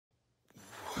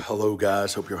Hello,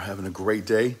 guys. Hope you're having a great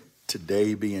day.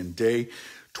 Today being day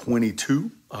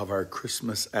 22 of our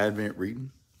Christmas Advent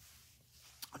reading.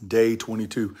 Day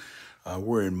 22.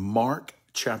 We're in Mark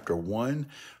chapter 1,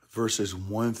 verses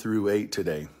 1 through 8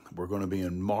 today. We're going to be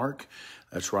in Mark.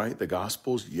 That's right, the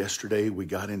Gospels. Yesterday, we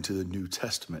got into the New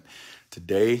Testament.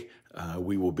 Today,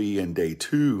 we will be in day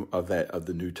 2 of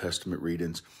the New Testament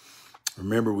readings.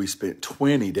 Remember, we spent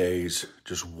 20 days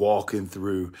just walking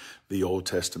through the Old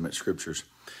Testament scriptures.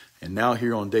 And now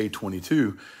here on day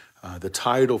 22, the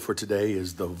title for today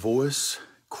is The Voice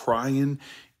Crying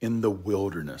in the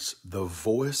Wilderness. The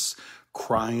Voice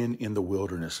Crying in the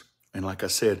Wilderness. And like I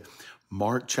said,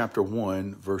 Mark chapter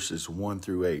 1, verses 1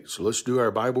 through 8. So let's do our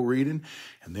Bible reading,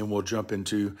 and then we'll jump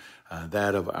into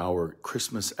that of our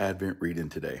Christmas Advent reading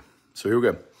today. So here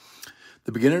we go.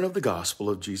 The beginning of the gospel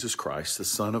of Jesus Christ, the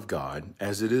Son of God,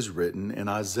 as it is written in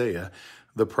Isaiah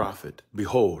the prophet,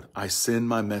 "Behold, I send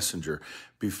my messenger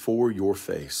before your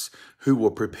face, who will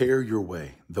prepare your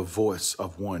way, the voice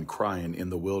of one crying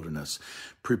in the wilderness.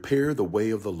 Prepare the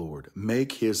way of the Lord,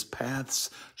 make his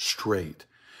paths straight."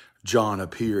 John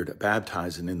appeared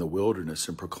baptizing in the wilderness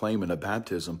and proclaiming a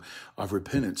baptism of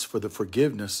repentance for the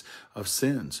forgiveness of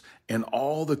sins. And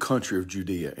all the country of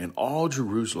Judea and all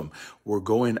Jerusalem were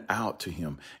going out to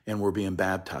him and were being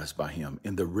baptized by him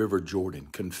in the river Jordan,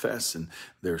 confessing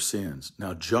their sins.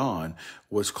 Now John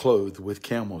was clothed with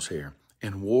camel's hair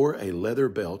and wore a leather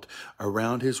belt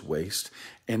around his waist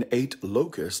and ate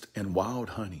locust and wild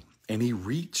honey. And he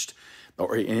preached,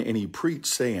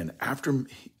 saying,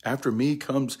 After me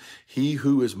comes he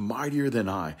who is mightier than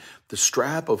I, the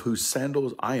strap of whose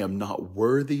sandals I am not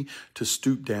worthy to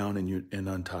stoop down and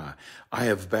untie. I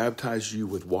have baptized you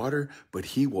with water, but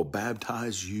he will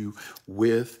baptize you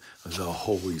with the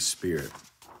Holy Spirit.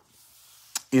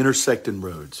 Intersecting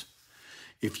roads.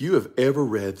 If you have ever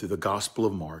read through the Gospel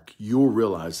of Mark, you'll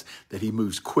realize that he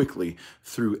moves quickly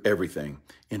through everything.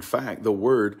 In fact, the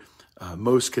word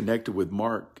most connected with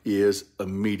Mark is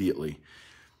immediately.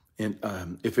 And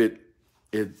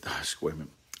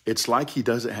it's like he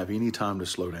doesn't have any time to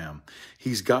slow down.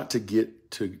 He's got to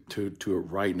get to it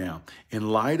right now.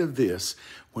 In light of this,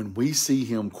 when we see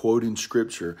him quoting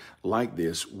scripture like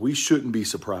this, we shouldn't be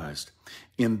surprised.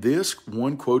 In this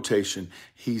one quotation,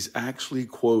 he's actually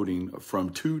quoting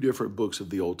from 2 different books of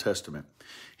the Old Testament.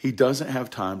 He doesn't have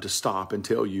time to stop and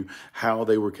tell you how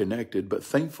they were connected, but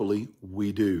thankfully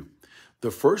we do. The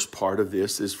first part of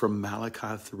this is from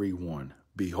Malachi 3:1.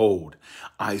 "Behold,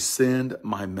 I send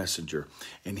my messenger,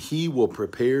 and he will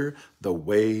prepare the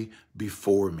way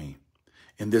before me."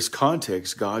 In this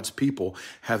context, God's people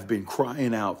have been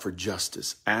crying out for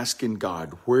justice, asking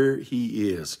God where he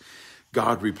is.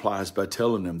 God replies by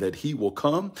telling them that he will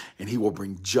come and he will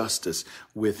bring justice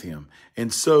with him.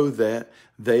 And so that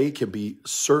they can be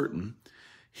certain,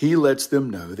 he lets them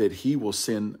know that he will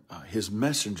send his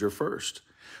messenger first.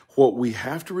 What we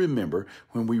have to remember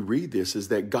when we read this is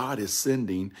that God is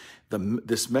sending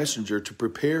this messenger to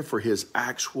prepare for his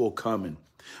actual coming.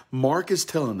 Mark is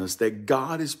telling us that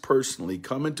God is personally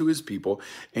coming to his people,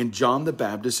 and John the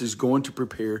Baptist is going to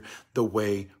prepare the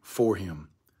way for him.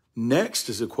 Next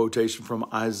is a quotation from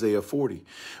Isaiah 40.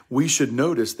 We should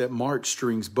notice that Mark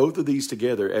strings both of these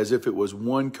together as if it was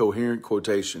one coherent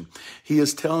quotation. He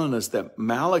is telling us that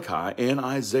Malachi and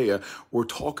Isaiah were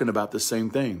talking about the same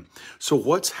thing. So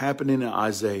what's happening in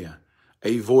Isaiah?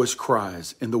 A voice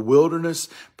cries, "In the wilderness,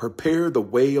 prepare the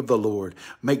way of the Lord.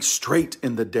 Make straight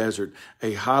in the desert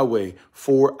a highway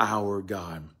for our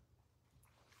God."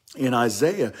 In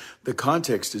Isaiah, the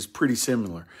context is pretty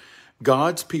similar.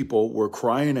 God's people were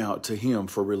crying out to him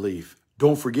for relief.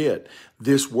 Don't forget,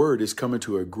 this word is coming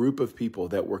to a group of people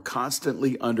that were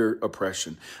constantly under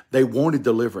oppression. They wanted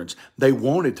deliverance. They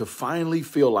wanted to finally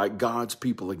feel like God's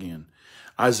people again.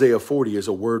 Isaiah 40 is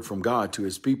a word from God to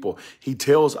his people. He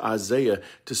tells Isaiah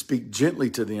to speak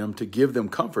gently to them, to give them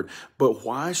comfort. But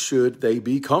why should they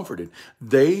be comforted?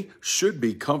 They should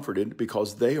be comforted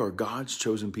because they are God's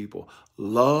chosen people,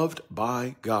 loved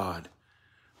by God.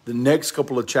 The next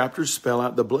couple of chapters spell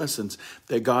out the blessings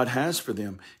that God has for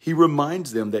them. He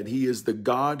reminds them that he is the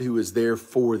God who is there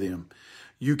for them.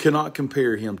 You cannot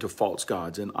compare him to false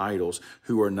gods and idols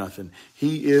who are nothing.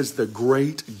 He is the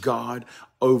great God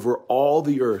over all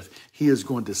the earth. He is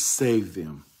going to save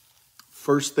them.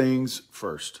 First things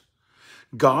first.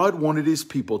 God wanted his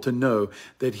people to know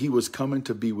that he was coming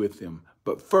to be with them.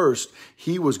 But first,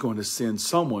 he was going to send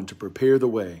someone to prepare the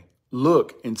way.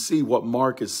 Look and see what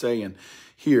Mark is saying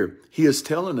here. He is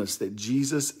telling us that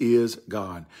Jesus is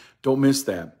God. Don't miss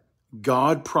that.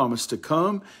 God promised to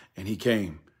come, and he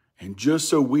came. And just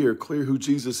so we are clear who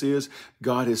Jesus is,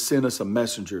 God has sent us a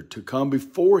messenger to come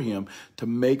before him to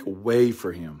make way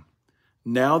for him.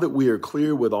 Now that we are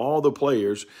clear with all the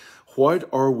players, what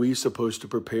are we supposed to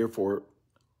prepare for?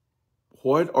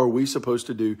 What are we supposed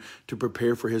to do to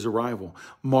prepare for his arrival?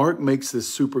 Mark makes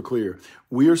this super clear.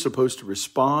 We are supposed to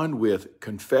respond with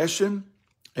confession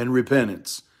and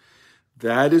repentance.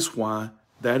 That is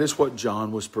what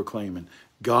John was proclaiming.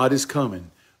 God is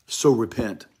coming, so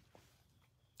repent.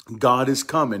 God is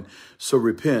coming, so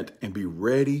repent and be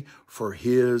ready for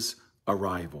his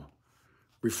arrival.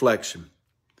 Reflection.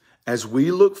 As we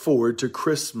look forward to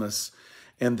Christmas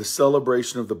and the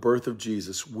celebration of the birth of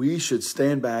Jesus, we should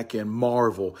stand back and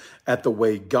marvel at the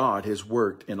way God has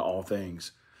worked in all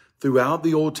things. Throughout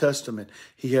the Old Testament,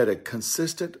 he had a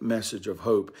consistent message of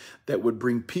hope that would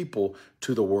bring people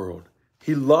to the world.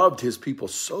 He loved his people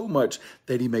so much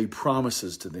that he made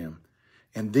promises to them.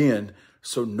 And then,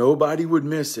 so nobody would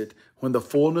miss it, when the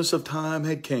fullness of time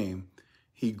had came,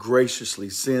 he graciously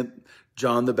sent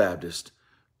John the Baptist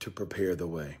to prepare the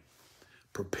way.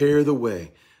 Prepare the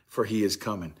way, for he is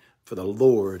coming, for the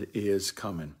Lord is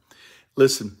coming.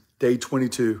 Listen, day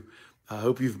 22. I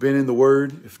hope you've been in the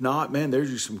Word. If not, man, there's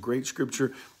just some great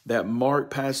scripture. That Mark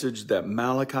passage, that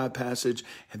Malachi passage,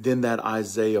 and then that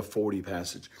Isaiah 40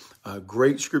 passage.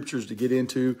 Great scriptures to get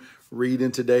into, read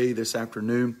in today, this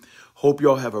afternoon. Hope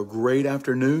y'all have a great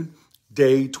afternoon.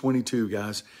 Day 22,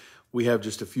 guys. We have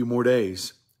just a few more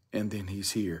days, and then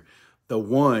he's here. The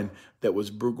one that was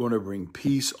going to bring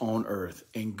peace on earth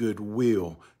and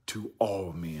goodwill to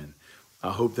all men.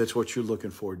 I hope that's what you're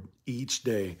looking for each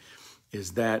day,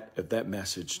 is that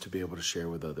message to be able to share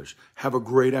with others. Have a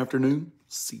great afternoon.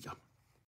 See ya.